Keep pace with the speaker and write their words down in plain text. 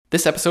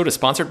This episode is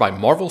sponsored by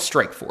Marvel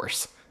Strike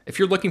Force. If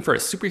you're looking for a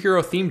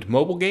superhero-themed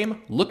mobile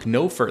game, look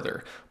no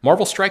further.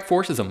 Marvel Strike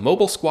Force is a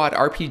mobile squad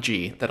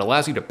RPG that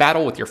allows you to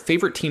battle with your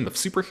favorite team of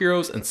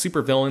superheroes and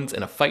supervillains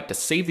in a fight to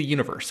save the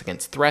universe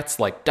against threats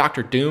like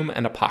Doctor Doom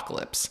and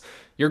Apocalypse.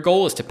 Your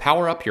goal is to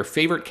power up your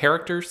favorite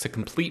characters to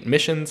complete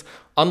missions,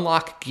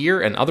 unlock gear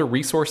and other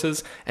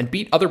resources, and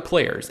beat other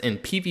players in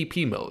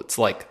PvP modes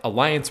like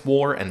Alliance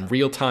War and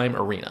Real-Time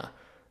Arena.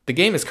 The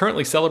game is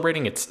currently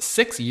celebrating its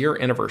 6-year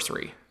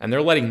anniversary, and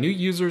they're letting new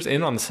users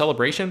in on the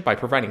celebration by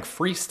providing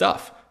free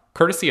stuff,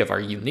 courtesy of our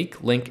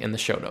unique link in the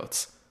show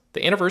notes.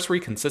 The anniversary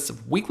consists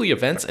of weekly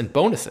events and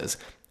bonuses,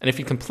 and if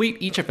you complete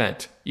each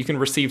event, you can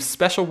receive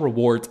special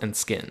rewards and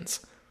skins.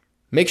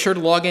 Make sure to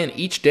log in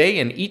each day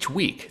and each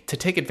week to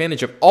take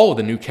advantage of all of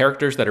the new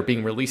characters that are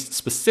being released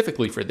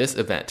specifically for this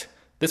event.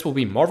 This will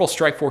be Marvel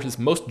Strike Force's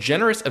most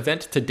generous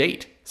event to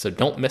date, so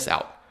don't miss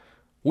out.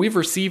 We've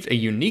received a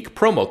unique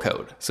promo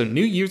code, so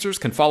new users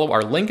can follow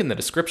our link in the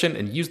description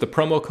and use the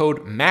promo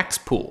code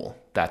MAXPOOL.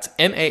 That's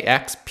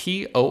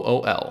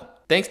MAXPOOL.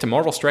 Thanks to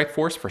Marvel Strike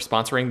Force for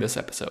sponsoring this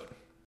episode.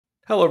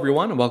 Hello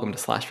everyone, and welcome to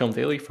Slash Film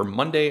Daily for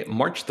Monday,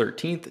 March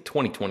 13th,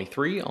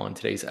 2023. On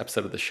today's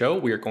episode of the show,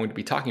 we are going to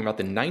be talking about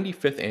the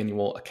 95th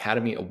Annual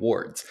Academy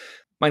Awards.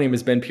 My name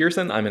is Ben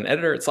Pearson. I'm an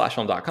editor at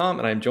SlashFilm.com,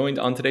 and I'm joined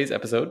on today's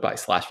episode by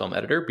Slash Film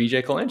editor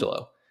BJ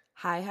Colangelo.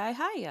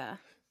 Hi.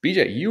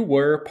 BJ, you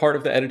were part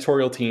of the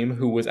editorial team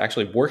who was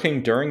actually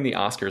working during the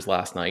Oscars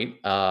last night.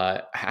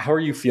 How are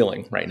you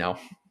feeling right now?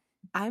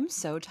 I'm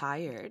so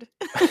tired.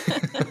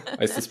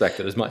 I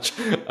suspected as much.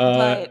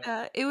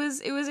 But it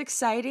was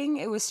exciting.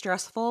 It was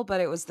stressful, but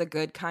it was the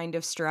good kind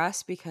of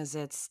stress because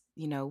it's,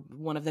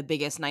 one of the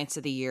biggest nights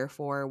of the year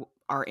for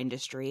our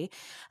industry.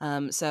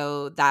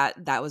 So that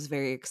was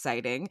very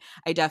exciting.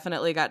 I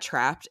definitely got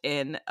trapped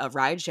in a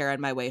rideshare on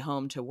my way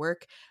home to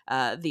work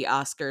the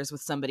Oscars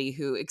with somebody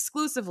who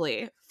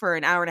exclusively for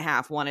an hour and a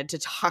half wanted to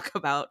talk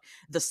about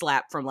the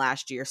slap from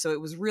last year. So it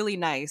was really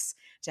nice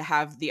to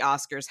have the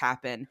Oscars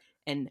happen.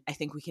 And I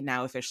think we can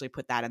now officially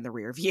put that in the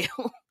rear view.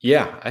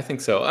 Yeah, I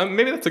think so.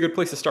 Maybe that's a good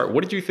place to start.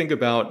 What did you think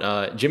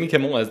about Jimmy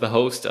Kimmel as the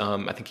host?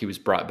 I think he was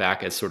brought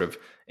back as sort of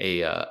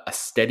a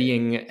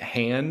steadying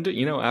hand,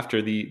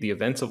 after the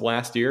events of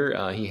last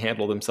year. He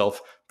handled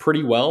himself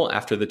pretty well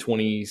after the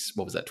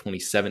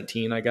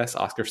 2017, I guess,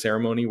 Oscar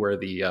ceremony where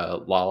the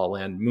La La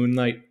Land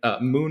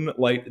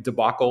Moonlight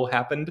debacle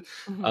happened.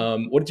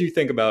 Mm-hmm. What did you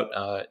think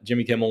about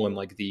Jimmy Kimmel and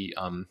like the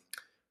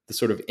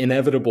sort of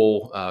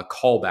inevitable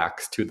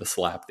callbacks to the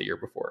slap the year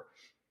before?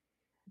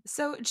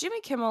 So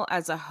Jimmy Kimmel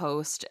as a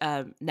host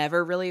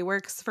never really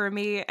works for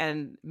me,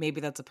 and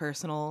maybe that's a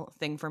personal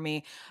thing for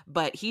me,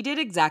 but he did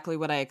exactly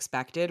what I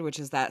expected, which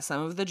is that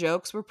some of the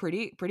jokes were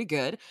pretty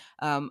good.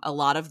 A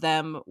lot of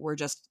them were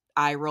just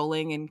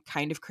eye-rolling and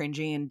kind of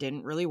cringy and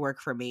didn't really work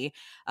for me.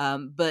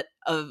 But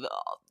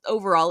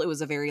overall, it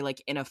was a very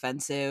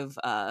inoffensive,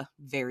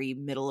 very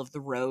middle of the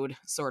road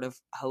sort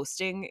of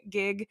hosting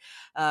gig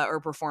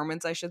or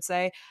performance, I should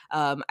say.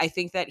 I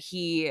think that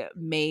he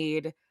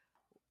made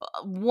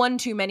one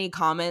too many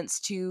comments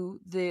to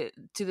the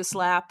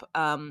slap.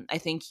 I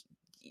think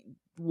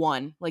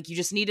one, you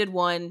just needed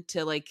one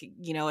to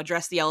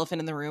address the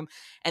elephant in the room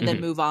and then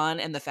move on.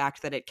 And the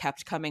fact that it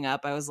kept coming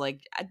up, I was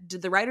like,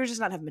 did the writers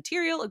just not have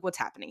material? Like, what's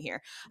happening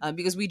here?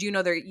 Because we do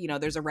know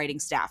there's a writing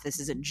staff. This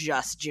isn't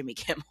just Jimmy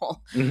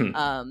Kimmel.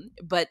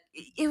 But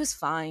it was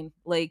fine.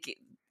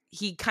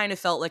 He kind of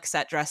felt like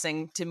set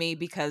dressing to me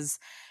because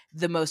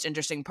the most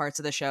interesting parts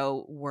of the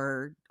show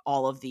were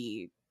all of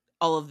the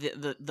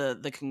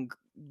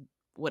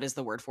what is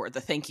the word for it?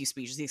 The thank you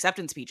speeches, the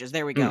acceptance speeches.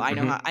 There we go.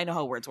 Mm-hmm. I know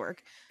how words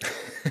work.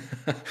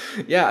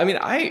 Yeah, I mean,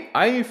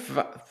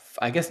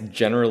 I guess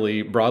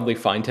generally broadly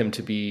find him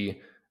to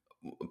be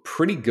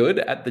pretty good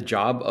at the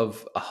job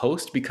of a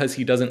host because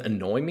he doesn't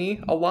annoy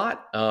me a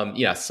lot.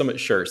 Some of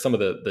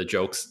the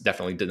jokes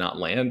definitely did not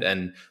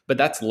land, but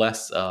that's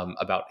less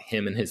about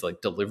him and his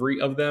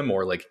delivery of them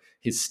or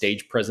his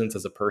stage presence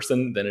as a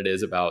person than it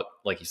is about,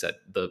 like you said,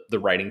 the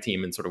writing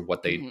team and sort of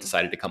what they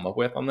decided to come up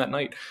with on that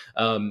night.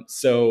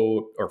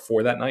 Or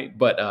for that night,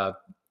 but.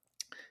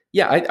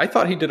 I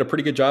thought he did a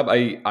pretty good job.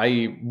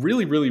 I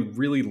really, really,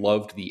 really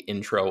loved the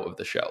intro of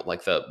the show,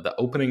 like the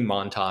opening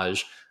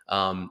montage.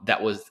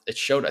 It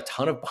showed a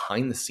ton of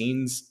behind the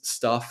scenes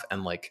stuff,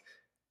 and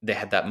they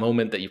had that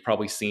moment that you've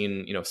probably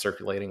seen,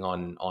 circulating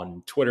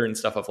on Twitter and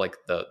stuff of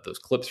those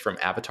clips from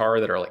Avatar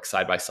that are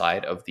side by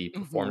side of the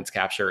performance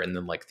capture and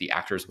then the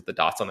actors with the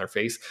dots on their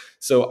face.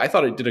 So I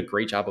thought it did a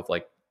great job of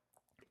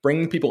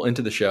bringing people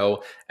into the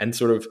show and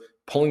sort of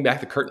pulling back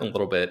the curtain a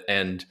little bit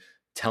and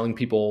telling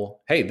people,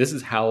 hey, this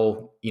is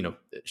how,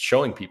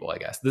 showing people, I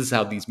guess, this is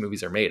how these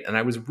movies are made. And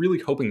I was really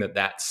hoping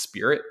that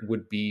spirit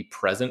would be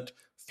present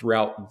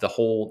throughout the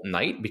whole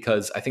night,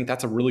 because I think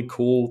that's a really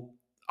cool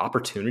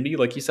opportunity.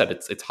 Like you said,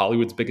 it's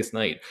Hollywood's biggest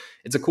night.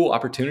 It's a cool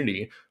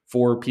opportunity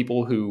for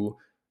people who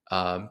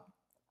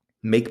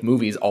make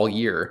movies all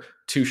year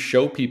to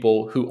show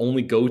people who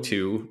only go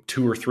to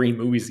 2 or 3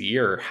 movies a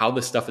year how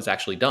this stuff is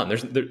actually done.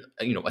 There's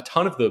a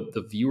ton of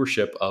the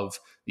viewership of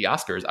the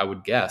Oscars, I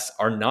would guess,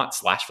 are not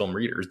slash film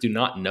readers, do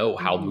not know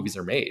how movies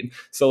are made.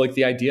 So like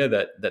the idea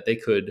that they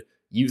could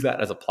use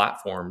that as a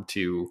platform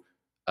to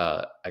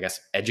I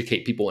guess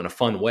educate people in a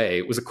fun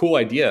way was a cool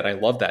idea, and I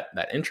love that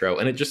intro.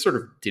 And it just sort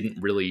of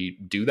didn't really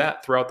do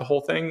that throughout the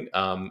whole thing,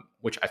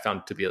 which I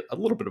found to be a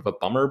little bit of a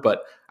bummer.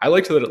 But I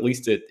liked that at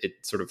least it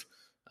sort of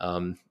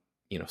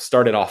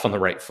started off on the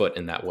right foot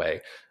in that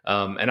way.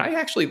 And I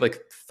actually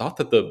thought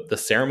that the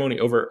ceremony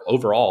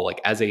overall,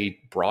 like as a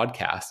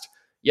broadcast,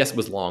 yes, it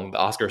was long. The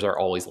Oscars are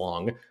always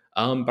long,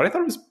 but I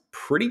thought it was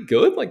pretty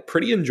good, like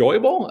pretty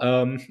enjoyable.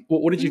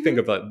 What did you think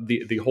of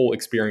the whole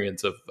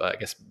experience of, I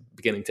guess,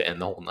 beginning to end,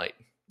 the whole night?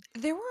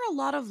 There were a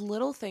lot of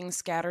little things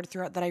scattered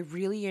throughout that I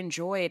really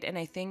enjoyed, and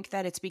I think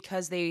that it's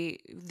because they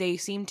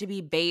seem to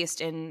be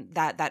based in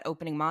that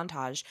opening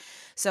montage.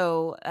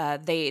 So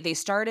they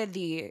started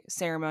the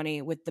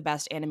ceremony with the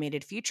Best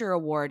Animated Feature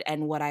award,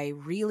 and what I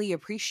really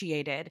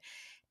appreciated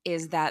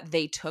is that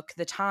they took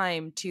the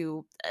time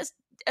to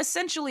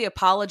essentially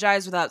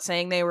apologize without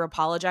saying they were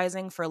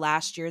apologizing for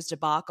last year's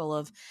debacle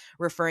of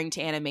referring to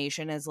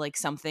animation as like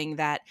something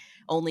that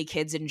only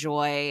kids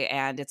enjoy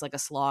and it's like a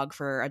slog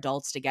for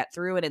adults to get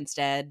through. And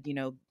instead,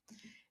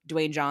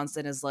 Dwayne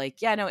Johnson is like,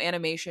 yeah, no,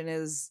 animation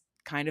is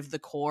kind of the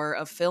core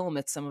of film.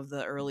 It's some of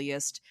the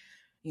earliest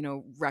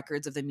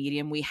records of the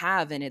medium we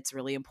have, and it's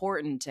really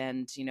important.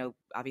 And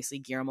obviously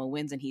Guillermo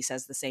wins and he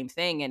says the same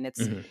thing, and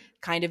it's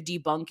kind of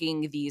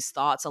debunking these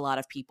thoughts a lot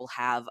of people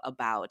have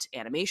about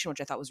animation,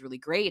 which I thought was really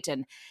great.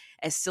 And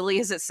as silly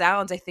as it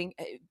sounds, I think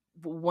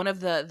one of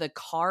the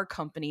car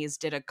companies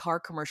did a car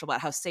commercial about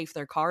how safe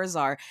their cars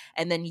are,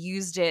 and then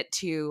used it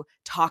to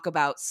talk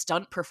about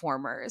stunt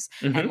performers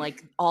and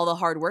like all the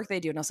hard work they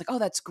do. And I was like, oh,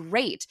 that's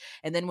great.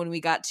 And then when we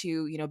got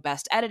to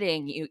best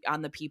editing,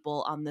 on the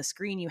people on the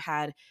screen, you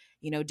had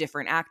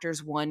different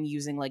actors, one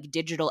using like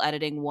digital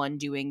editing, one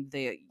doing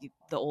the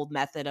old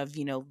method of,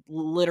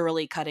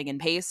 literally cutting and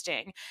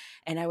pasting.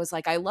 And I was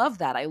like, I love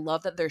that. I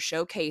love that they're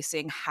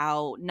showcasing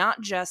how,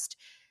 not just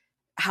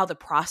how the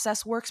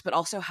process works, but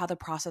also how the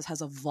process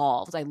has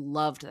evolved. I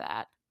loved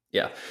that.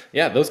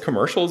 Yeah, those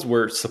commercials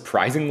were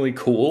surprisingly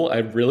cool. I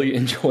really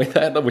enjoyed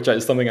that, which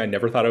is something I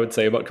never thought I would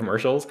say about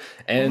commercials.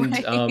 And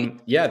Right.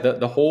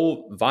 the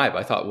whole vibe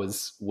I thought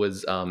was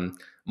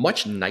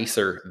much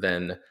nicer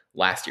than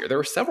last year. There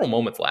were several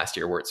moments last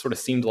year where it sort of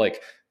seemed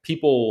like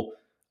people,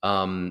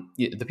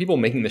 the people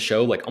making the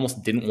show, like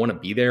almost didn't want to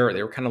be there.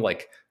 They were kind of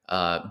like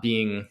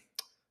being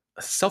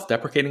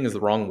self-deprecating is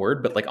the wrong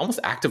word, but like almost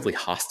actively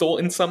hostile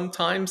in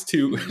sometimes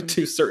to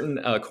to certain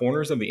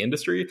corners of the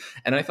industry.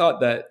 And I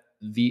thought that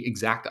the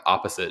exact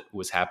opposite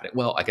was happening.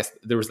 Well, I guess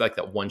there was like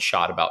that one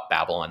shot about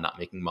Babylon not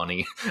making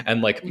money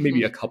and like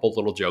maybe a couple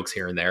little jokes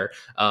here and there.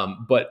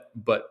 But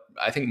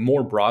I think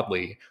more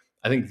broadly,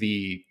 I think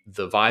the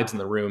vibes in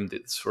the room,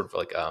 that sort of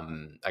like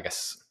I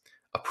guess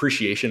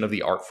appreciation of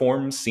the art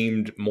form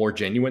seemed more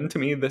genuine to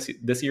me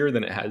this year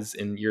than it has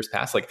in years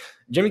past. Like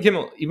Jimmy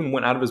Kimmel even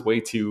went out of his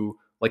way to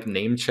like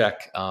name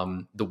check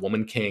the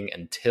Woman King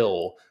and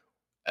Till.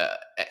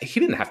 He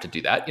didn't have to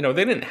do that.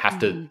 They didn't have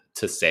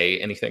to say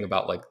anything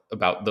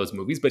about those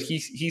movies, but he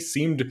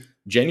seemed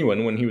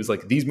genuine when he was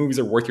like, these movies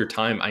are worth your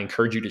time. I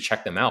encourage you to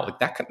check them out.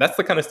 Like that's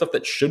the kind of stuff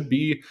that should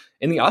be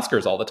in the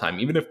Oscars all the time.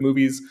 Even if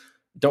movies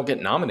don't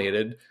get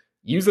nominated,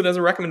 use it as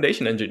a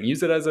recommendation engine,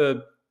 use it as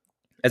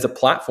a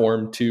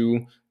platform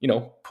to,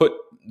 put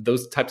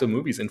those types of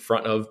movies in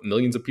front of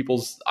millions of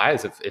people's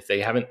eyes if they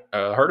haven't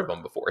heard of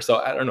them before. So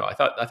I don't know. I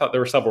thought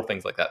there were several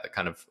things like that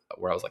kind of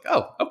where I was like,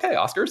 oh, okay,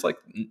 Oscars, like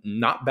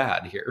not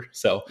bad here.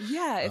 So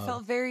Yeah, it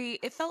felt very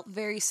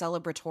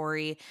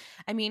celebratory.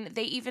 I mean,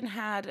 they even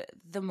had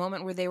the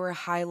moment where they were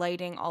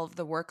highlighting all of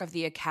the work of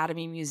the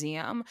Academy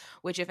Museum,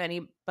 which if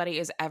anybody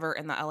is ever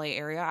in the LA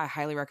area, I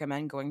highly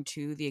recommend going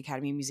to the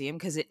Academy Museum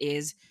because it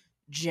is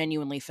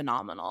genuinely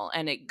phenomenal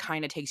and it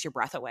kind of takes your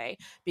breath away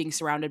being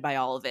surrounded by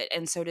all of it.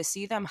 And so to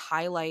see them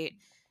highlight,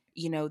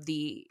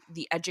 the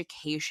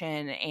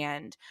education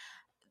and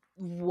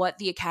what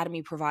the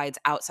Academy provides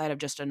outside of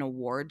just an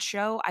award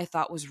show, I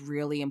thought was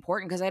really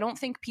important because I don't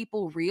think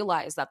people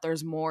realize that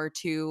there's more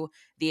to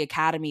the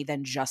Academy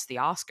than just the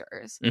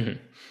Oscars. mhm.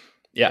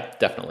 Yeah,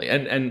 definitely.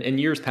 And in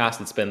years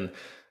past, it's been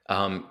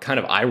kind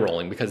of eye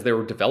rolling because they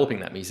were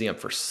developing that museum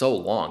for so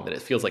long that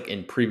it feels like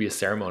in previous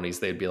ceremonies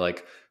they'd be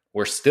like,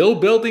 "We're still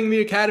building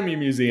the Academy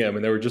Museum,"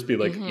 and there would just be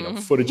like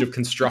footage of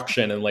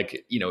construction and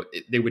like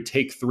they would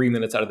take 3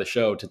 minutes out of the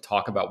show to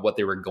talk about what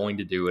they were going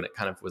to do, and it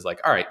kind of was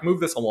like, "All right, move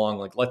this along,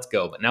 like let's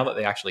go." But now that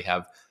they actually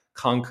have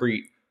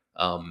concrete,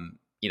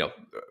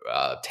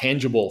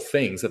 tangible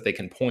things that they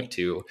can point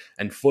to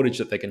and footage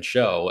that they can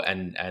show,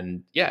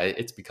 and yeah,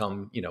 it's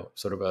become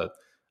sort of a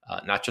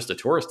not just a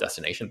tourist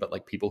destination, but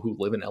like people who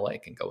live in LA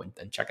can go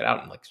and check it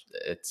out. And like,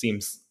 it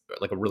seems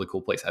like a really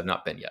cool place. I've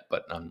not been yet,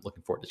 but I'm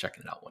looking forward to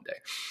checking it out one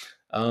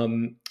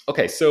day.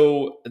 Okay.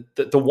 So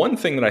the one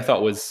thing that I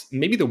thought was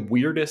maybe the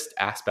weirdest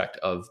aspect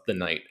of the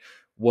night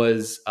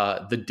was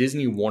the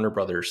Disney Warner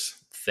Brothers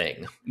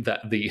thing.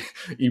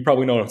 You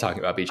probably know what I'm talking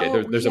about, BJ.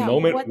 Oh, There's a yeah,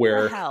 moment what the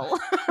where hell?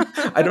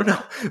 I don't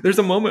know. There's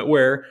a moment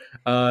where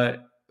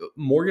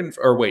Morgan,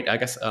 or wait, I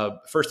guess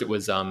first it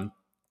was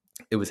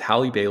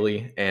Halle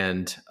Bailey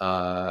and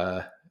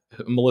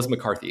Melissa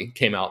McCarthy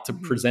came out to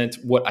Mhm. present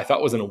what I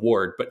thought was an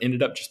award, but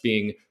ended up just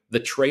being the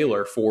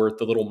trailer for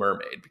The Little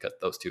Mermaid, because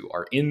those two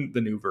are in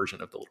the new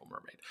version of The Little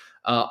Mermaid.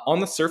 On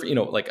the surface,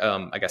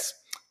 I guess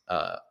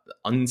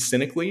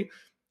uncynically,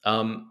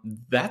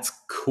 that's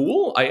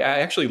cool. I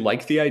actually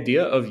like the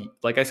idea of,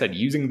 like I said,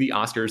 using the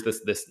Oscars,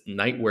 this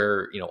night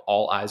where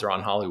all eyes are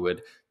on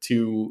Hollywood,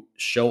 to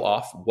show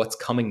off what's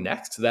coming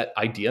next. That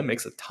idea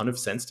makes a ton of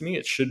sense to me.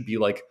 It should be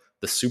like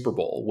the Super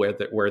Bowl, where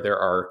there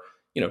are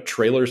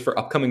trailers for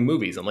upcoming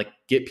movies, and like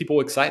get people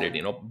excited.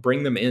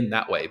 Bring them in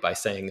that way by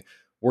saying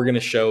we're going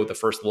to show the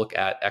first look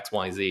at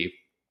XYZ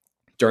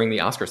during the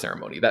Oscar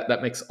ceremony.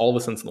 That makes all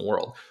the sense in the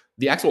world.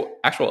 The actual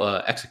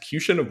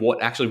execution of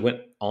what actually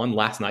went on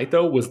last night,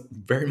 though, was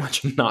very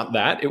much not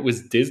that. It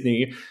was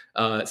Disney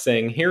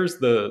saying, "Here's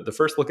the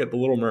first look at The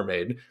Little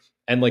Mermaid,"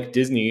 and like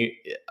Disney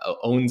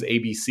owns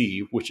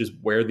ABC, which is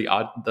where the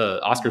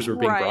Oscars were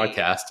being Right.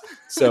 broadcast.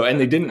 So, and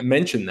they didn't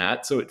mention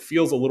that, so it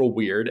feels a little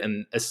weird.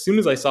 And as soon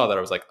as I saw that,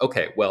 I was like,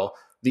 okay, well,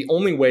 the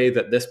only way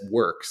that this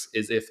works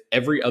is if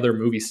every other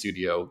movie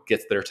studio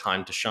gets their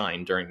time to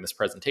shine during this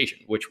presentation,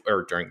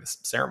 or during this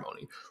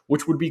ceremony,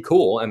 which would be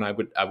cool. And I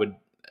would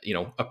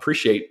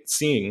appreciate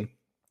seeing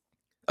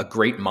a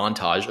great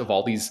montage of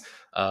all these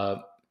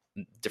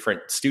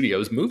different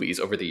studios movies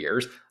over the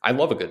years. I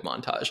love a good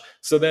montage.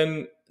 So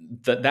then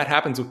that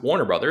happens with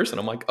Warner Brothers, and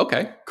I'm like,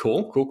 okay,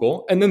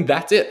 cool. And then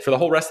that's it for the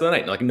whole rest of the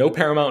night. Like no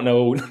Paramount,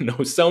 no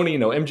Sony,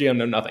 no MGM,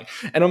 no nothing.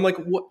 And I'm like,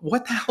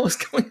 what the hell is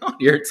going on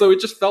here? So it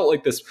just felt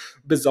like this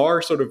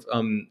bizarre sort of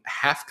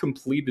half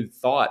completed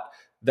thought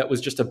that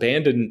was just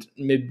abandoned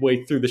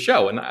midway through the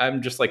show. And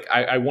I'm just like,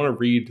 I want to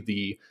read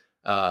the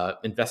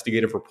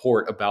investigative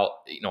report about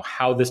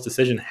how this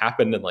decision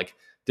happened, and like,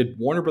 did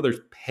Warner Brothers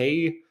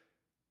pay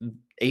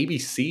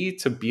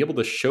ABC to be able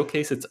to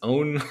showcase its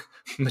own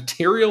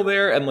material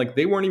there, and like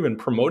they weren't even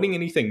promoting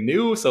anything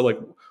new? So like,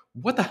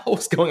 what the hell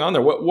was going on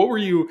there? What were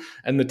you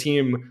and the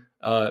team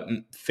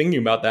thinking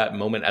about that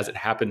moment as it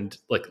happened,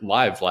 like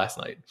live last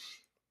night?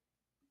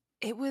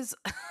 It was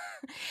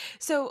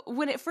so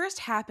when it first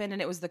happened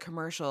and it was the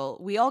commercial,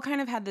 we all kind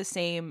of had the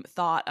same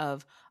thought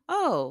of,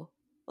 oh,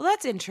 well,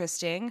 that's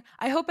interesting.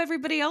 I hope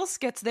everybody else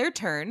gets their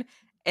turn.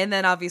 And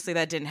then obviously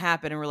that didn't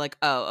happen. And we're like,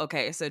 oh,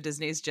 okay. So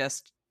Disney's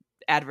just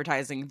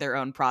advertising their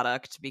own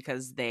product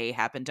because they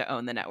happen to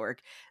own the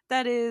network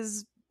that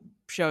is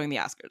showing the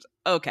Oscars.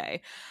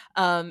 Okay.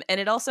 And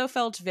it also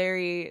felt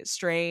very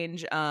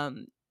strange.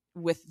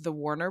 With the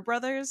Warner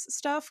Brothers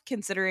stuff,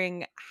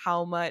 considering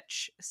how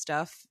much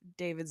stuff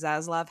David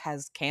Zaslav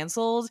has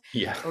canceled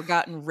Yeah. or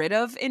gotten rid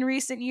of in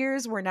recent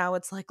years, where now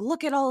it's like,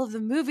 look at all of the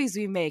movies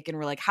we make. And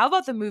we're like, how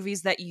about the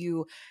movies that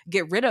you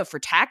get rid of for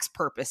tax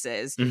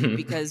purposes? Mhm.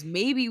 Because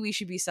maybe we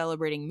should be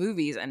celebrating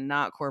movies and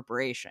not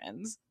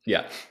corporations.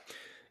 Yeah,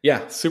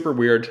 super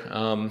weird.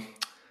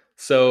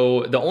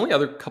 So the only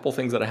other couple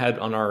things that I had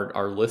on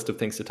our list of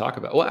things to talk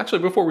about. Well, actually,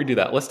 before we do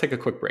that, let's take a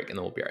quick break and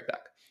then we'll be right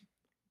back.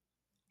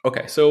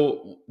 Okay,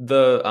 so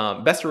the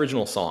best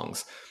original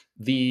songs,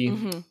 the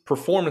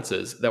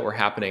performances that were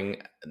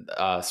happening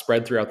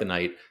spread throughout the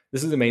night.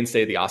 This is the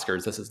mainstay of the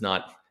Oscars. This is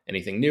not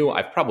anything new.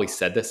 I've probably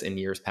said this in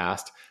years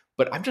past,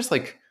 but I'm just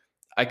like,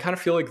 I kind of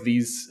feel like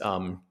these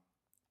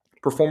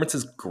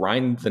performances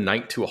grind the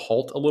night to a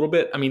halt a little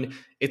bit. I mean,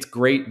 it's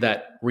great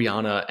that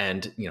Rihanna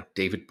and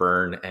David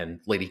Byrne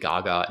and Lady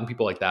Gaga and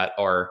people like that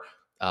are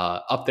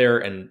up there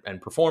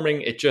and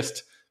performing. It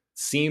just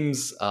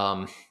seems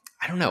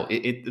I don't know.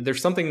 There's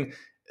something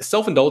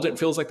self-indulgent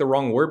feels like the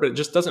wrong word, but it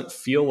just doesn't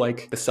feel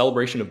like the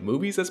celebration of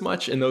movies as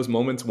much in those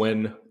moments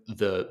when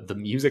the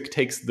music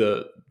takes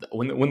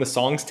when the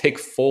songs take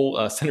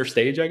full center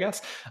stage, I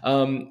guess.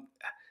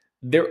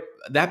 There.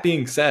 That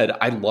being said,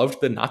 I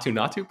loved the Natu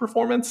Natu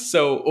performance.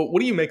 So,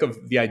 what do you make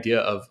of the idea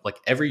of like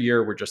every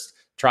year we're just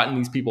trotting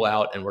these people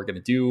out and we're going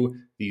to do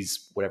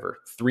these whatever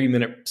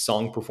 3-minute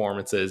song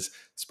performances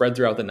spread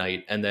throughout the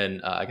night? And then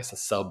I guess a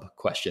sub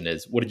question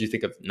is, what did you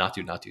think of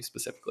Natu Natu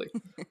specifically?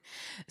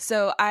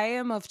 So I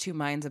am of two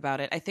minds about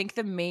it. I think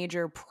the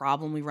major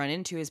problem we run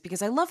into is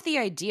because I love the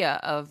idea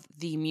of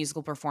the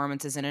musical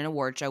performances in an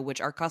award show, which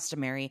are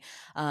customary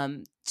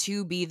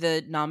to be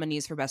the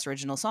nominees for Best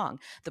Original Song.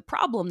 The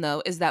problem,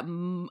 though, is that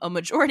a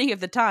majority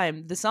of the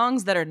time, the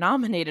songs that are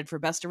nominated for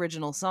Best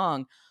Original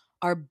Song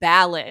are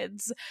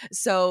ballads.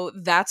 So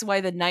that's why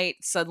the night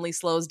suddenly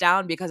slows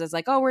down, because it's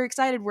like, oh, we're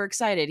excited.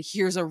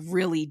 Here's a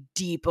really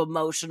deep,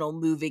 emotional,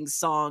 moving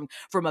song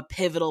from a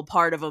pivotal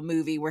part of a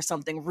movie where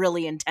something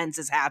really intense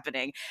is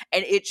happening.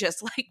 And it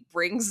just like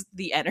brings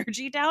the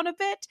energy down a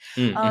bit.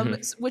 Mm-hmm.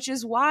 Which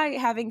is why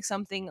having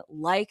something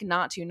like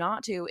Not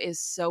To is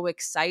so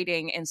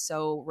exciting and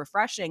so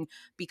refreshing,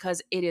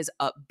 because it is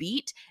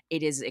upbeat,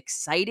 it is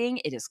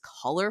exciting, it is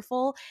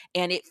colorful,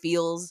 and it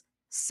feels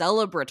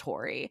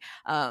celebratory.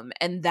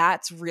 And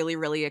that's really,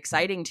 really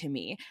exciting to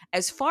me.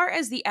 As far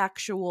as the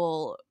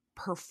actual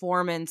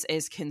performance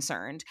is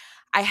concerned,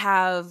 I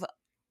have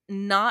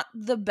not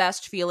the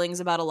best feelings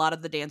about a lot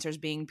of the dancers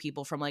being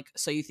people from like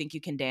So You Think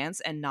You Can Dance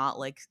and not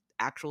like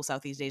actual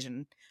Southeast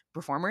Asian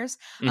performers,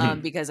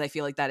 Hmm. because I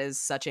feel like that is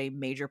such a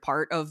major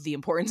part of the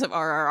importance of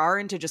RRR,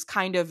 and to just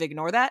kind of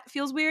ignore that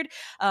feels weird.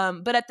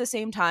 But at the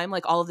same time,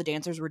 like all of the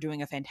dancers were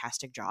doing a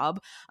fantastic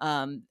job.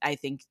 I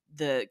think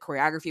the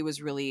choreography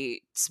was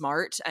really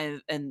smart,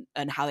 and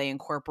how they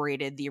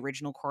incorporated the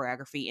original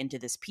choreography into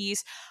this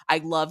piece. I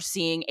loved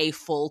seeing a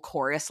full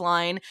chorus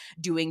line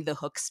doing the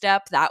hook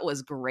step. That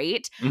was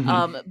great.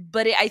 Hmm.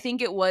 But I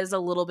think it was a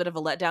little bit of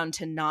a letdown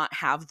to not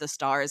have the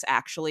stars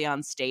actually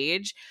on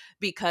stage,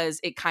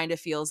 because it kind of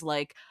feels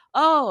like,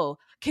 oh,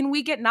 can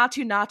we get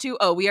Natu Natu?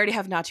 Oh, we already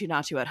have Natu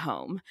Natu at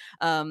home.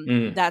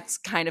 Mm. That's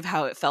kind of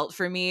how it felt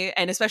for me,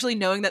 and especially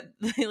knowing that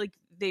like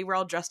they were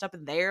all dressed up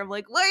in there, I'm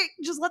like, wait,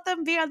 just let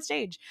them be on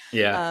stage.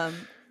 Yeah. Um,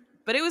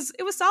 but it was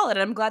solid,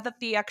 and I'm glad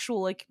that the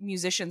actual like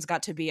musicians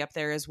got to be up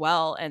there as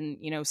well, and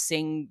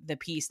sing the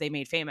piece they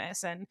made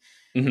famous. And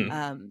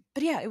Hmm.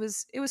 but yeah, it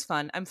was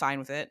fun. I'm fine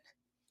with it.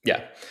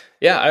 Yeah,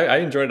 yeah, I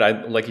enjoyed it.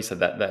 I like you said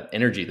that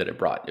energy that it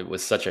brought. It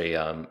was such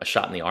a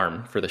shot in the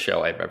arm for the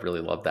show. I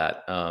really loved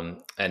that.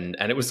 And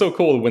it was so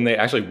cool when they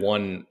actually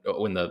won,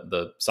 when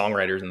the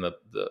songwriters and the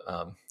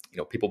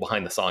people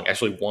behind the song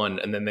actually won,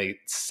 and then they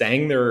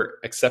sang their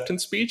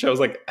acceptance speech. I was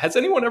like, has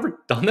anyone ever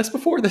done this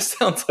before? This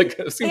sounds like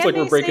it seems And like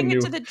we're they breaking sang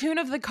it to new. the tune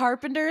of the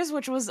Carpenters,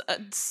 which was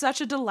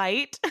such a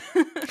delight.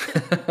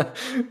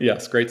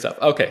 Yes, great stuff.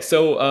 Okay,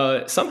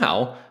 so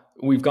somehow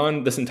we've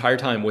gone this entire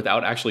time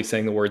without actually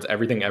saying the words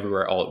 "everything,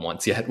 everywhere, all at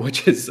once" yet,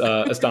 which is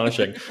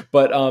astonishing.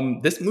 But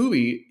this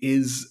movie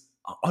is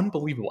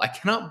unbelievable. I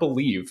cannot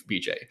believe,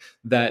 BJ,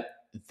 that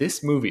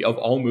this movie of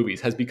all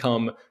movies has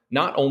become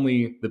not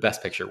only the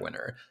Best Picture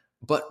winner,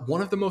 but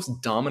one of the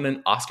most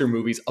dominant Oscar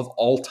movies of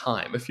all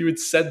time. If you had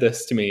said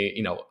this to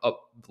me,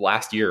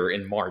 last year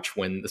in March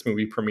when this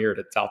movie premiered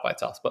at South by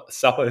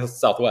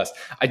Southwest,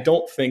 I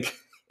don't think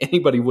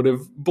anybody would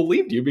have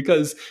believed you,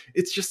 because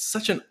it's just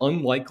such an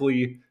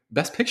unlikely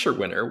Best Picture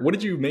winner. What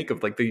did you make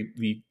of like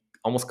the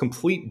almost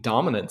complete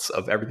dominance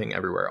of Everything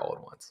Everywhere All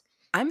at Once?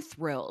 I'm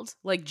thrilled,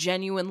 like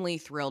genuinely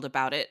thrilled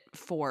about it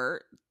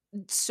for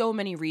so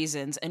many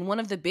reasons. And one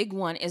of the big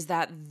one is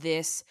that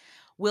this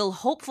will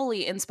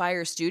hopefully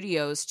inspire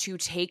studios to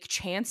take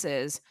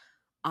chances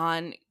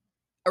on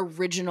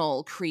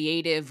original,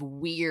 creative,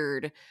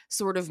 weird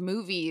sort of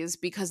movies,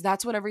 because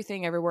that's what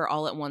Everything Everywhere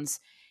All at Once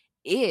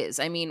is.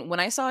 I mean, when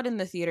I saw it in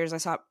the theaters, I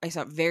saw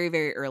it very,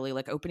 very early,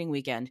 like opening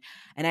weekend,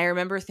 and I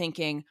remember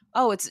thinking,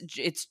 "Oh,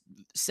 it's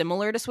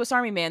similar to Swiss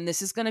Army Man.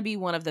 This is going to be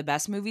one of the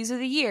best movies of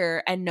the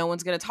year, and no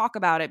one's going to talk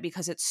about it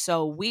because it's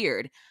so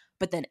weird."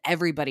 But then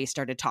everybody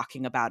started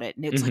talking about it,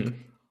 and it's like,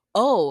 Hmm.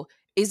 "Oh,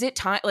 is it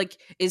time? Like,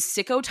 is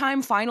sicko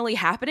time finally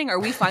happening? Are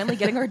we finally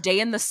getting our day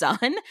in the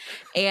sun?"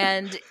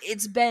 And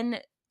it's been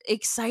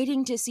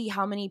exciting to see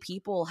how many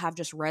people have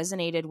just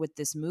resonated with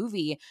this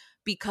movie,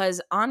 because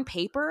on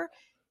paper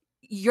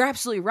you're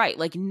absolutely right.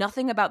 Like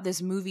nothing about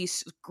this movie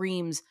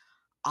screams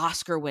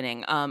Oscar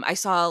winning. I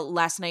saw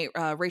last night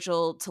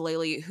Rachel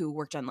Talalay, who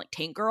worked on like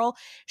Tank Girl.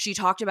 She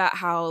talked about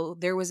how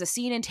there was a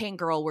scene in Tank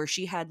Girl where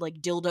she had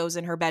like dildos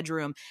in her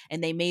bedroom,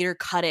 and they made her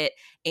cut it,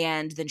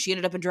 and then she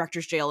ended up in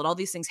director's jail, and all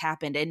these things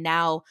happened. And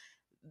now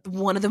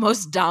one of the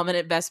most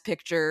dominant Best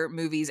Picture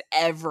movies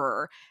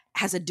ever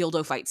has a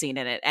dildo fight scene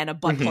in it and a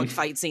butt plug Hmm.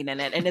 fight scene in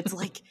it, and it's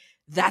like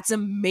that's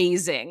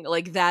amazing.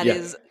 Like that Yeah.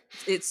 is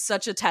it's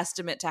such a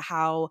testament to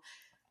how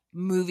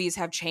movies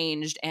have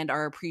changed, and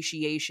our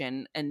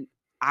appreciation, and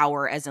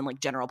our, as in like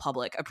general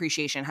public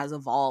appreciation, has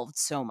evolved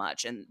so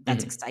much, and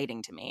that's Hmm.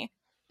 exciting to me.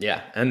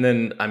 Yeah, and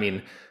then I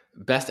mean,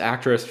 Best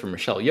Actress for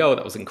Michelle Yeoh.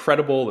 That was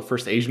incredible. The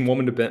first Asian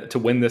woman to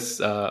win this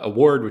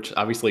award, which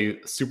obviously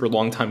super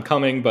long time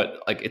coming, but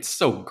like it's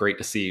so great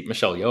to see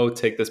Michelle Yeoh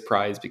take this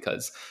prize,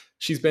 because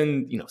she's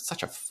been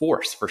such a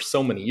force for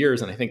so many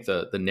years, and I think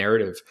the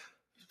narrative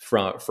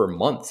for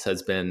months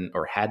has been,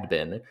 or had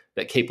been,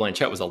 that Kate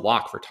Blanchett was a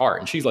lock for Tar,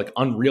 and she's like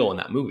unreal in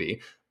that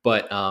movie.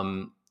 But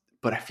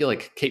I feel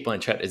like Kate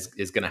Blanchett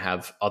is going to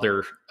have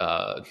other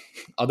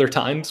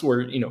times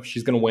where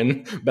she's going to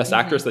win Best Hmm.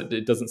 Actress. That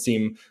it doesn't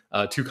seem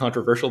too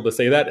controversial to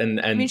say that. And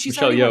I mean, and she's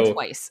Michelle already won Yeoh,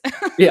 twice.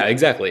 yeah,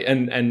 exactly.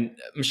 And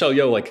Michelle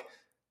Yeoh, like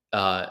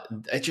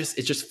it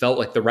just felt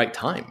like the right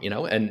time,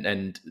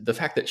 and the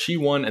fact that she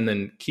won, and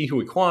then Ki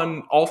Hui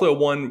Kwan also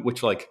won,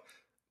 which like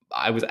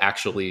I was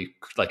actually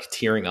like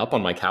tearing up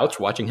on my couch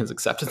watching his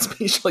acceptance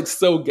speech. Like,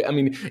 I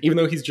mean, even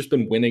though he's just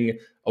been winning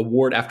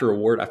award after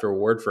award after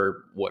award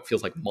for what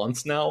feels like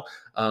months now,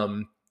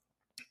 um,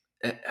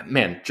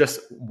 man, just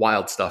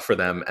wild stuff for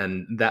them.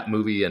 And that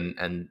movie,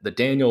 and the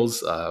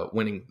Daniels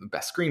winning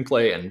best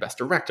screenplay and best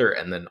director,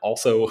 and then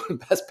also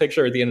best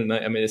picture at the end of the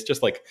night. I mean, it's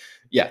just like,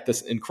 yeah,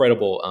 this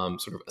incredible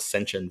sort of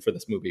ascension for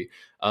this movie.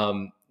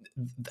 Um,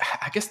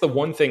 I guess the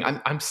one thing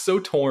I'm so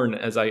torn,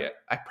 as I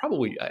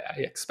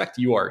expect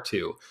you are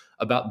too,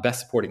 about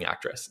best supporting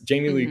actress,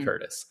 Jamie Lee Hmm.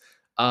 Curtis.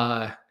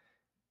 Uh,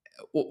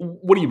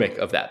 what do you make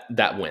of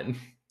that win?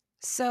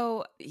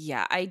 So,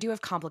 yeah, I do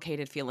have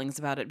complicated feelings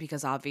about it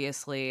because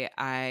obviously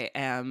I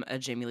am a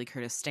Jamie Lee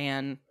Curtis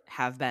stan,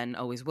 have been,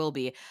 always will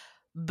be.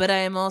 But I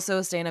am also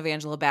a stan of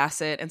Angela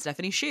Bassett and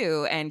Stephanie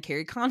Shu and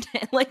Carrie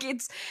Condon. Like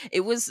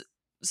it was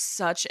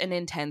such an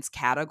intense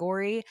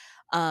category.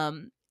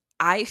 Um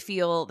I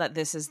feel that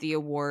this is the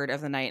award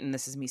of the night, and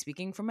this is me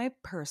speaking from my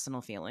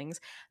personal feelings,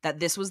 that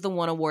this was the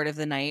one award of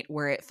the night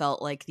where it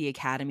felt like the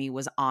Academy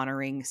was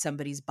honoring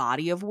somebody's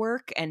body of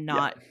work and Yeah.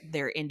 not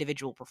their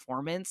individual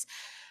performance.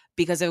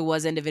 Because it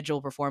was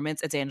individual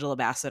performance, it's Angela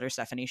Bassett or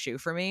Stephanie Shu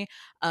for me.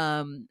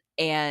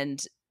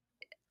 And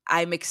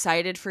I'm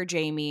excited for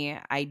Jamie.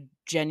 I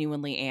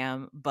genuinely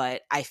am,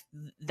 but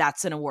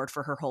that's an award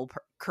for her whole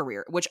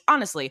career, which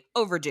honestly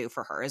overdue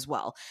for her as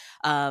well.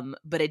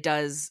 But it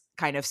does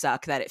kind of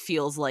suck that it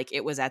feels like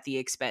it was at the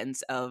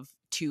expense of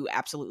two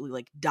absolutely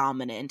like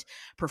dominant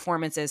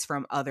performances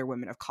from other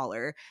women of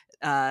color.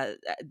 I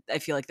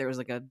feel like there was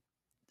like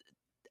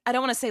I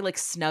don't want to say like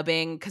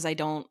snubbing because I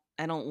don't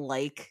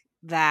like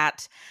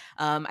that.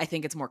 I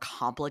think it's more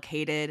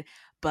complicated,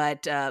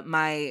 but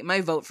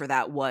my vote for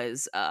that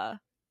was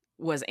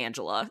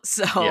Angela. Yeah.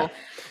 So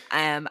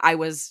I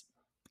was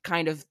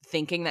kind of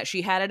thinking that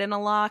she had it in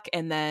a lock,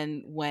 and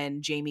then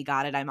when Jamie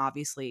got it, I'm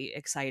obviously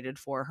excited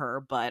for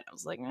her, but I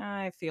was like,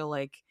 I feel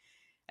like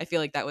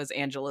that was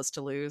Angela's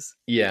to lose.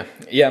 Yeah,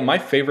 yeah. My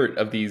favorite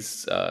of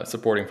these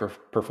supporting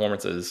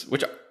performances,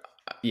 which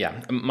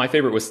yeah, my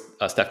favorite was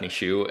Stephanie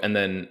Shu, and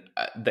then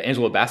the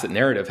Angela Bassett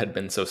narrative had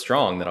been so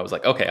strong that I was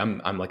like, okay,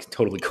 I'm like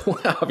totally cool.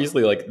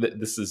 Obviously, like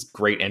this is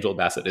great. Angela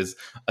Bassett is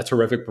a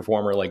terrific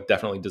performer. Like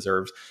definitely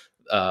deserves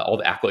all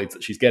the accolades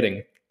that she's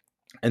getting.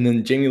 And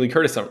then Jamie Lee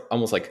Curtis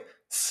almost like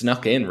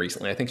snuck in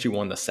recently. I think she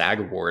won the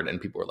SAG award,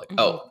 and people were like, Mhm.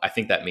 "Oh, I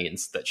think that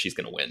means that she's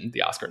going to win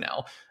the Oscar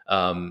now."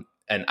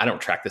 And I don't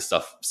track this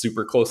stuff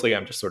super closely.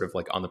 I'm just sort of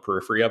like on the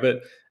periphery of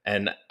it.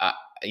 And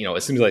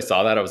as soon as I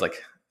saw that, I was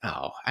like,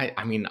 "Oh,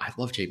 I mean, I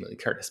love Jamie Lee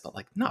Curtis, but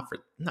like not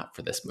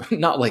for this movie,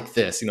 not like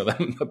this."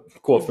 That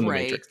quote from The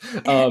Right. Matrix.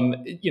 But I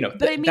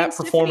mean, That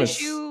Stephanie performance.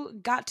 Shu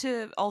got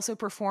to also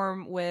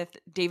perform with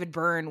David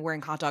Byrne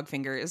wearing hot dog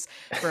fingers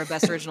for a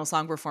best original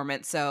song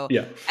performance. So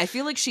Yeah, I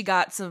feel like she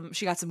got some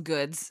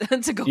goods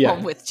to go yeah.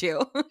 home with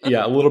too.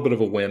 Yeah, a little bit of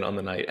a win on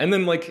the night. And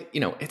then like,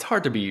 it's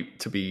hard to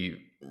be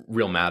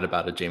real mad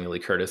about a Jamie Lee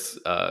Curtis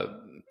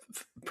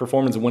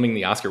performance winning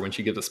the Oscar when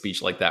she gives a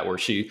speech like that where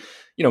she,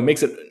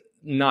 makes it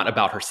not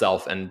about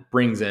herself and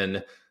brings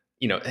in,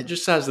 it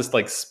just has this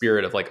like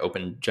spirit of like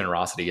open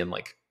generosity and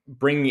like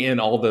bringing in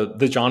all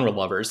the genre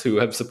lovers who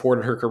have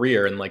supported her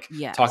career and like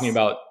talking Yes.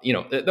 about,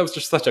 that was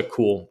just such a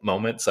cool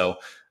moment. So,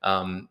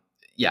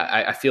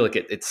 yeah, I feel like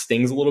it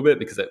stings a little bit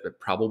because it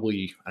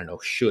probably, I don't know,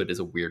 should is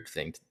a weird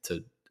thing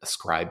to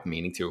ascribe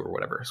meaning to or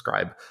whatever,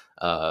 ascribe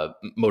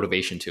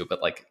motivation to.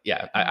 But like,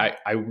 yeah, Mhm.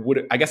 I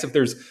would, I guess if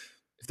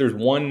there's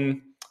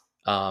one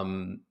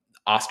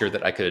Oscar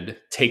that I could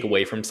take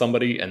away from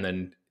somebody and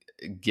then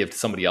give to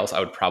somebody else, I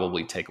would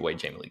probably take away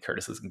Jamie Lee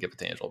Curtis's and give it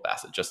to Angela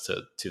Bassett just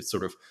to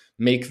sort of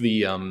make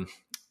the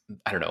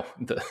I don't know,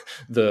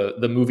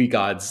 the movie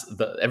gods,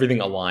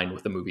 everything aligned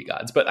with the movie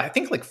gods. But I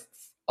think like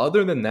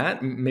other than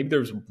that, maybe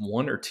there's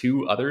one or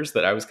two others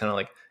that I was kind of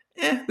like,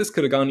 this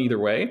could have gone either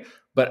way.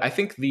 But I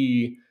think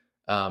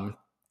um,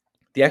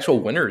 the actual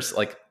winners,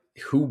 like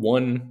who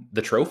won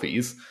the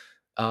trophies,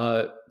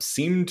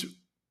 seemed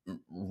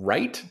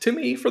right to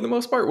me for the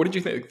most part. What did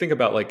you think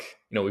about like,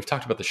 we've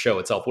talked about the show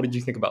itself. What did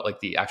you think about like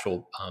the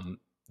actual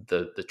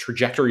the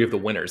trajectory of the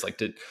winners?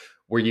 Like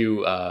were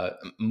you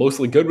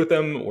mostly good with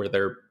them? Were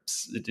there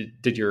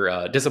did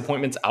your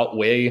disappointments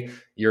outweigh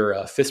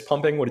your fist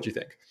pumping? What did you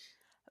think?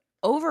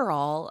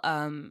 Overall,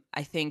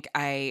 I think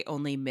I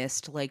only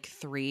missed like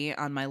three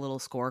on my little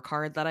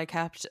scorecard that I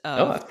kept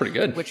Oh, of that's pretty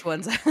good. which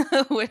ones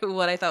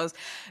what I thought was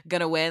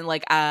gonna win.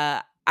 Like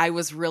I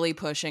was really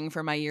pushing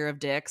for my Year of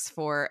Dicks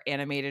for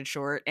animated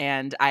short,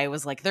 and I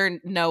was like, there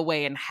no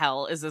way in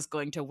hell is this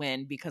going to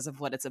win because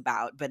of what it's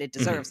about, but it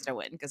deserves Mhm. to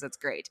win because it's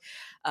great.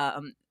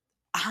 Um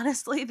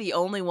Honestly, the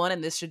only one,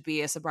 and this should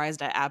be a surprise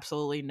to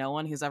absolutely no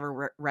one who's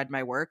ever read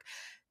my work,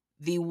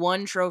 the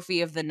one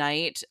trophy of the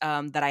night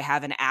that I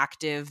have an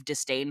active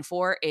disdain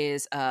for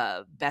is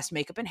best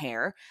makeup and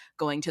hair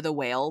going to The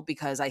Whale,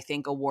 because I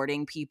think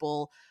awarding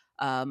people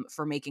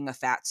for making a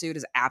fat suit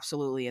is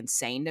absolutely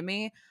insane to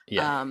me.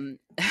 Yeah. Um,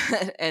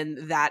 and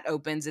that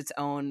opens its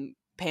own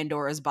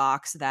Pandora's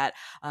box that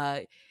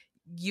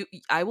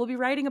I will be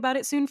writing about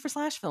it soon for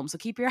Slash Film, so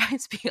keep your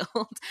eyes peeled.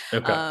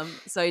 Okay.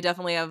 So I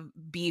definitely have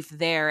beef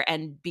there,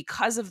 and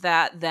because of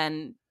that,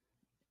 then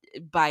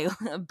by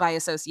by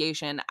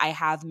association, I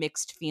have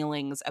mixed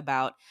feelings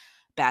about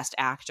best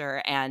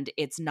actor, and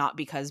it's not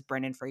because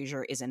Brendan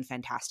Fraser isn't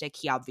fantastic.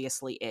 He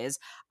obviously is.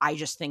 I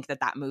just think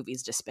that that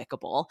movie's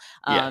despicable.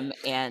 Yeah.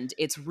 And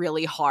it's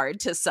really hard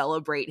to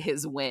celebrate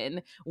his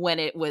win when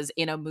it was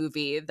in a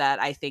movie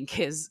that I think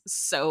is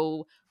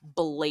so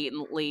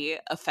blatantly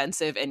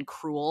offensive and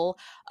cruel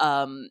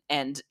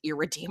and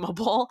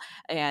irredeemable,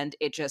 and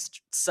it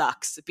just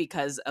sucks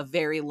because a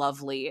very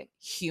lovely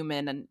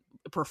human and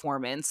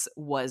performance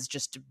was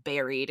just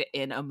buried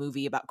in a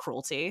movie about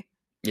cruelty.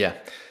 Yeah.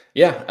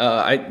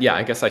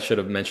 I guess I should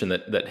have mentioned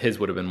that his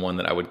would have been one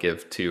that I would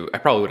give to. I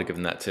probably would have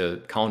given that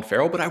to Colin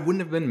Farrell, but I wouldn't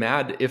have been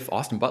mad if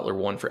Austin Butler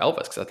won for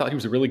Elvis because I thought he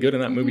was really good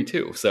in that movie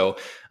too. So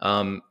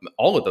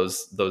all of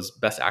those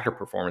best actor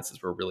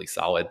performances were really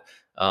solid.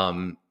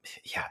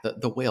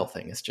 The whale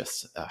thing is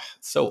just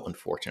so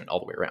unfortunate all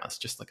the way around. It's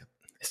just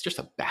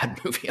a bad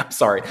movie. I'm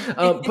sorry.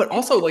 But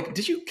also, like,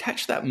 did you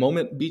catch that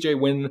moment, BJ,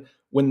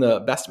 when the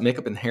best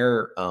makeup and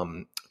hair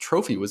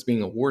trophy was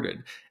being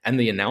awarded, and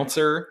the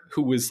announcer,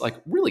 who was like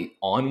really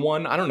on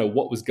one, I don't know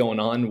what was going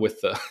on with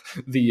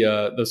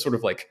the sort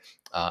of like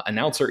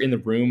announcer in the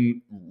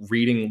room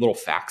reading little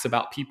facts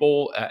about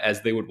people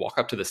as they would walk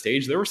up to the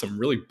stage. There were some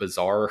really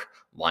bizarre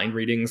line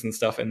readings and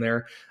stuff in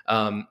there.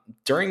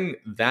 During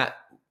that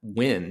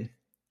win,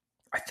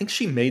 I think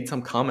she made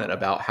some comment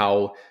about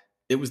how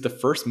it was the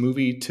first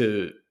movie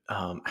to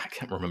I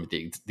can't remember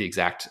the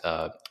exact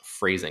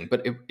phrasing,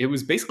 but it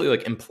was basically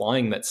like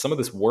implying that some of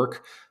this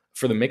work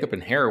for the makeup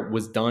and hair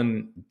was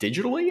done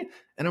digitally.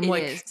 And I'm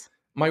like,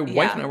 my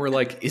wife and I were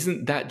like,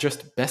 isn't that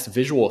just best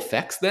visual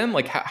effects then?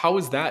 Like, how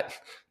is that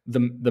the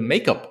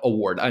makeup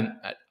award?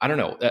 I don't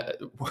know.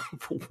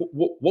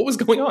 What was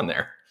going on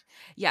there?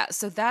 Yeah,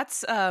 so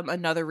that's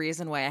another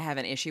reason why I have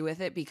an issue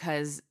with it,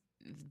 because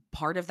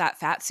part of that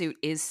fat suit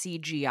is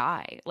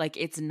CGI. Like,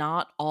 it's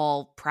not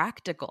all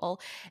practical.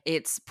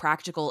 It's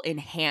practical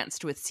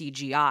enhanced with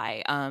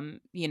CGI,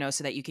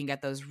 so that you can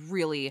get those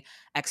really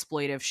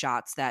exploitive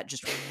shots that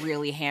just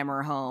really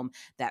hammer home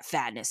that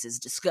fatness is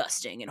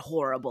disgusting and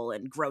horrible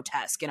and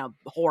grotesque in a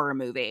horror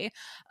movie.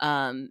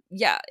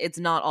 It's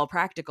not all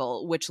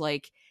practical, which,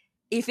 like,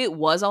 if it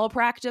was all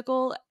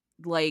practical,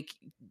 like,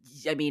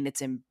 I mean,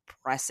 it's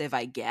impressive,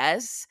 I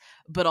guess,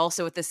 but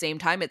also at the same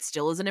time, it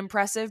still isn't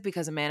impressive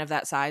because a man of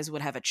that size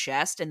would have a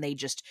chest, and they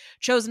just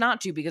chose not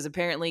to because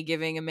apparently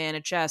giving a man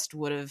a chest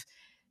would have,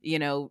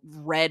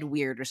 read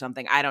weird or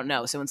something. I don't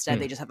know. So instead,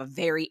 they just have a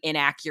very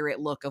inaccurate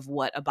look of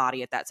what a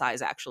body at that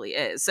size actually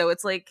is. So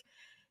it's like,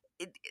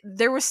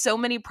 there were so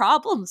many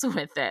problems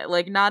with it,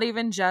 like not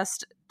even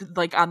just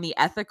like on the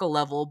ethical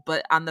level,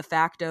 but on the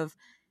fact of,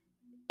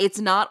 it's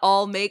not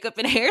all makeup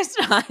and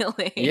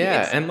hairstyling.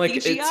 Yeah, It's and like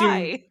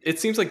CGI. it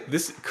seems like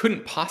this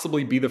couldn't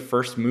possibly be the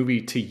first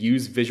movie to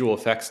use visual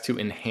effects to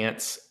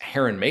enhance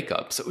hair and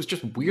makeup. So it was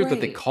just weird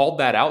that they called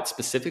that out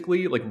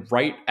specifically, like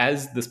right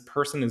as this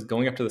person is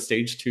going up to the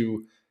stage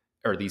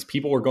or these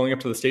people are going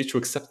up to the stage to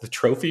accept the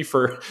trophy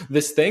for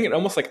this thing. It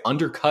almost like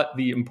undercut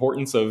the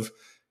importance of,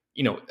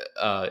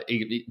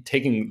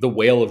 taking the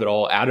whale of it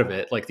all out of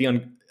it. Like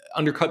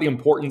undercut the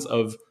importance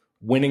of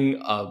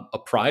winning a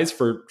prize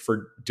for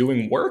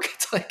doing work.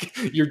 It's like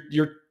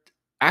you're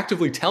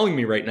actively telling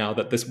me right now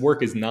that this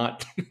work is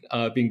not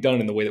being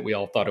done in the way that we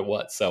all thought it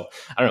was. So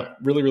I don't know,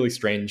 really, really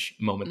strange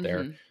moment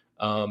there.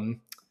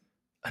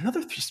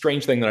 Another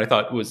strange thing that I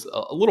thought was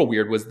a little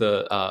weird was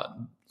the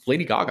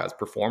Lady Gaga's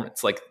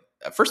performance. Like,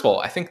 first of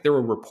all, I think there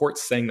were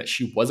reports saying that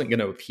she wasn't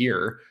going to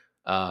appear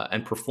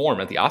and perform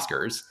at the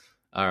Oscars,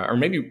 or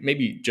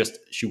maybe just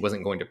she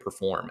wasn't going to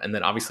perform. And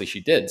then obviously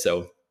she did.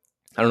 So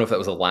I don't know if that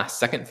was a last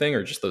second thing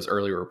or just those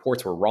earlier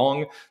reports were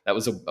wrong. That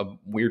was a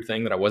weird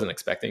thing that I wasn't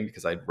expecting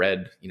because I'd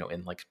read,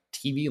 in like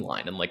TV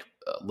Line and like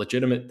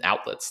legitimate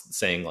outlets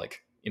saying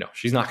like,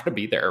 she's not going to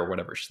be there or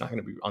whatever. She's not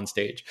going to be on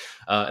stage.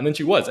 And then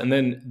she was. And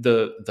then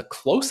the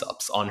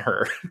close-ups on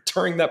her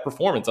during that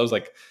performance, I was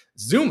like,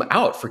 zoom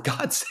out, for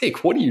God's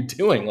sake. What are you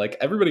doing? Like,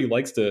 everybody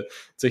likes to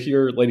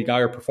hear Lady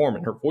Gaga perform,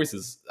 and her voice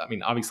is, I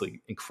mean,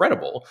 obviously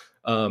incredible.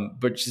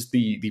 But just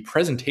the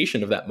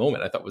presentation of that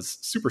moment I thought was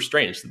super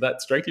strange. Did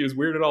that strike you as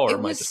weird at all? Or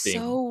am I just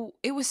being...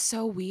 It was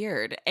so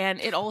weird.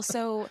 And it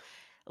also...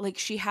 like,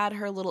 she had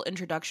her little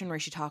introduction where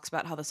she talks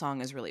about how the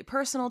song is really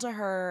personal to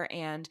her,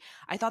 and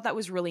I thought that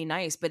was really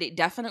nice, but it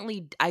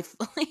definitely,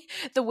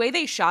 the way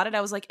they shot it,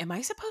 I was like, am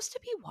I supposed to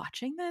be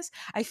watching this?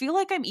 I feel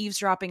like I'm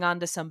eavesdropping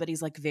onto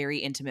somebody's like very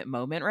intimate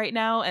moment right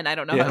now, and I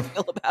don't know how to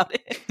feel about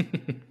it.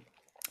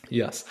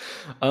 Yes.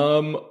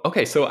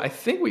 Okay, so I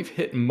think we've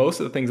hit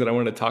most of the things that I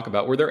wanted to talk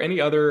about. Were there any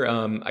other,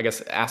 I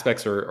guess,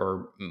 aspects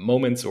or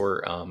moments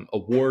or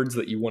awards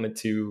that you wanted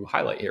to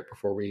highlight here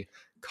before we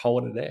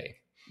call it a day?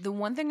 The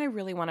one thing I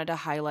really wanted to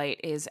highlight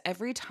is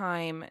every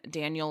time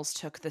Daniels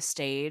took the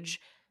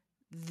stage,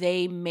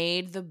 they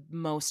made the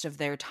most of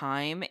their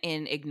time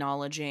in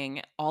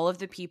acknowledging all of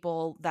the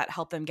people that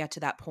helped them get to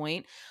that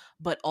point,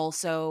 but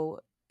also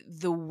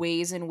the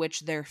ways in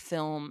which their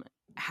film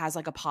has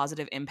like a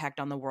positive impact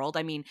on the world.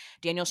 I mean,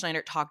 Daniel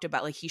Schneider talked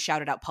about, like, he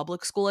shouted out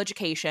public school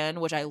education,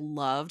 which I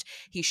loved.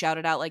 He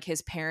shouted out like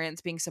his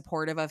parents being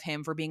supportive of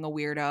him for being a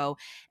weirdo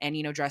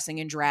and, dressing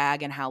in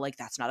drag, and how like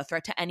that's not a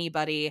threat to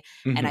anybody.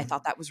 And I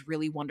thought that was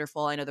really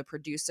wonderful. I know the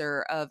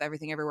producer of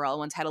Everything Everywhere All at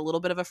Once had a little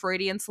bit of a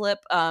Freudian slip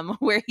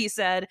where he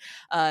said,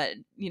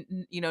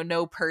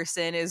 no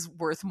person is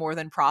worth more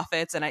than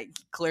profits. And I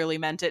clearly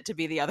meant it to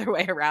be the other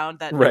way around,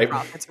 that no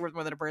profits are worth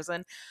more than a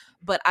person.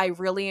 But I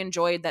really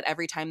enjoyed that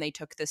every time they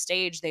took the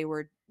stage, they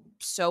were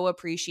so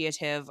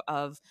appreciative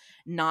of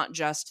not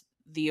just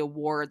the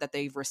award that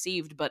they've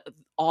received, but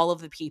all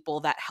of the people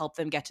that helped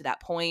them get to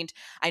that point.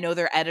 I know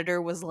their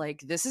editor was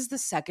like, this is the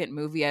second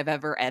movie I've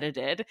ever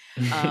edited,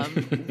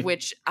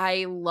 which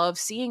I love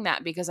seeing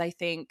that, because I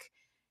think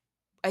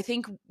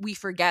we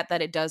forget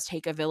that it does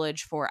take a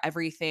village for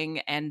everything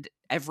and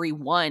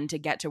everyone to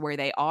get to where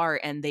they are.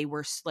 And they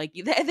were like,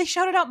 they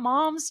shouted out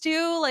moms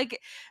too,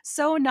 like,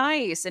 so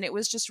nice. And it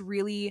was just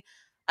really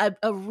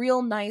a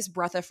real nice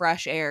breath of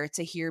fresh air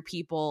to hear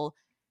people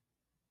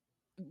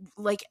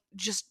like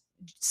just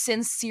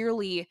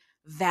sincerely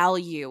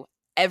value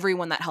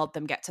everyone that helped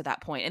them get to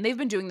that point. And they've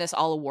been doing this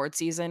all award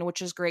season,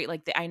 which is great.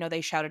 Like, I know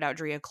they shouted out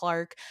Drea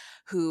Clark,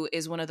 who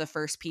is one of the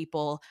first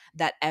people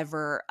that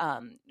ever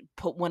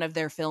put one of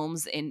their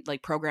films in,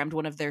 like, programmed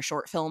one of their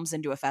short films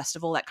into a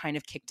festival that kind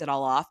of kicked it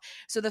all off.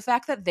 So the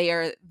fact that they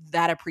are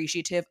that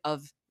appreciative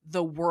of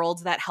the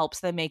world that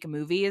helps them make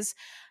movies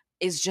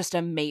is just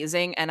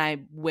amazing. And I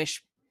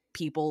wish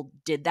people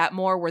did that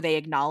more, where they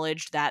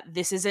acknowledged that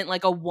this isn't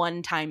like a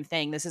one-time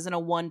thing. This isn't a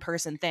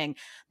one-person thing.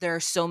 There are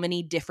so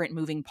many different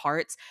moving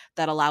parts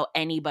that allow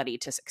anybody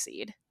to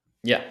succeed.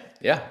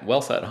 Yeah,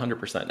 well said,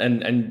 100%.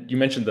 And you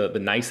mentioned the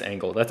nice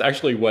angle. That's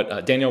actually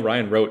what Danielle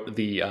Ryan wrote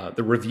the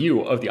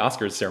review of the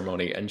Oscars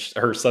ceremony, and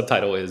her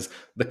subtitle is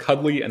 "The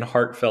Cuddly and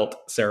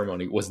Heartfelt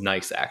Ceremony Was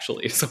Nice,"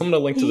 actually. So I'm going to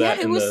link to that.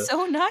 Yeah, it was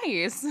so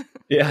nice.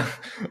 Yeah,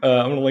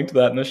 I'm going to link to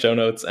that in the show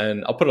notes,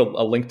 and I'll put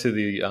a link to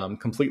the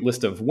complete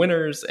list of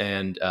winners,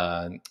 and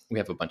we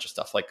have a bunch of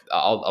stuff. Like,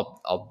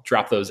 I'll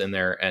drop those in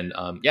there, and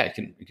yeah,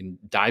 you can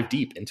dive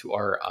deep into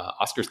our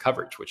Oscars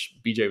coverage, which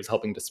BJ was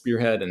helping to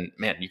spearhead, and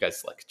man, you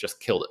guys like just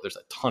killed it. There's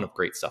a ton of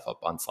great stuff up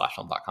on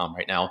slashfilm.com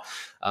right now.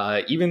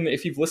 Even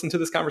if you've listened to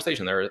this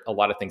conversation, there are a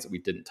lot of things that we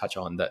didn't touch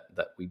on that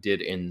we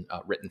did in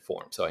written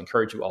form. So I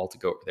encourage you all to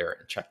go over there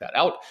and check that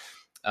out.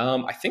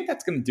 I think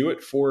that's going to do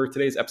it for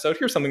today's episode.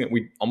 Here's something that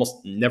we almost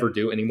never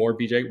do anymore,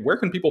 BJ. Where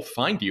can people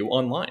find you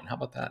online? How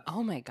about that?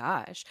 Oh my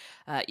gosh.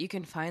 You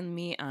can find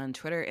me on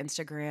Twitter,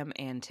 Instagram,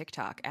 and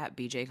TikTok at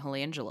BJ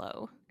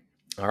Colangelo.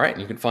 All right.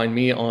 You can find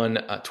me on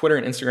Twitter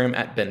and Instagram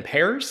at Ben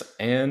Pears.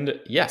 And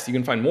yes, you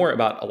can find more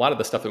about a lot of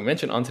the stuff that we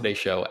mentioned on today's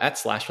show at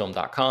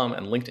slashfilm.com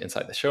and linked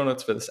inside the show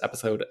notes for this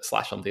episode.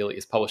 Slash Film Daily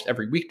is published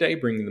every weekday,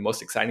 bringing the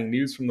most exciting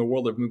news from the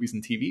world of movies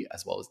and TV,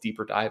 as well as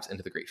deeper dives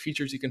into the great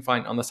features you can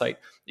find on the site.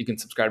 You can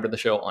subscribe to the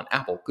show on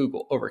Apple,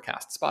 Google,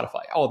 Overcast,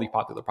 Spotify, all the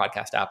popular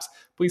podcast apps.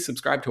 Please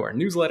subscribe to our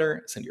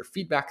newsletter, send your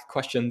feedback,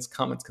 questions,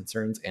 comments,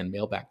 concerns, and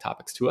mailbag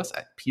topics to us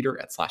at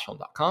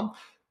peter@slashfilm.com.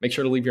 Make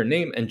sure to leave your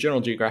name and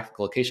general geographic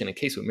location in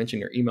case we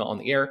mention your email on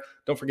the air.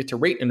 Don't forget to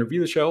rate and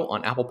review the show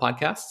on Apple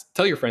Podcasts.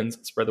 Tell your friends,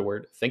 spread the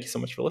word. Thank you so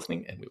much for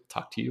listening, and we will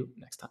talk to you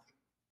next time.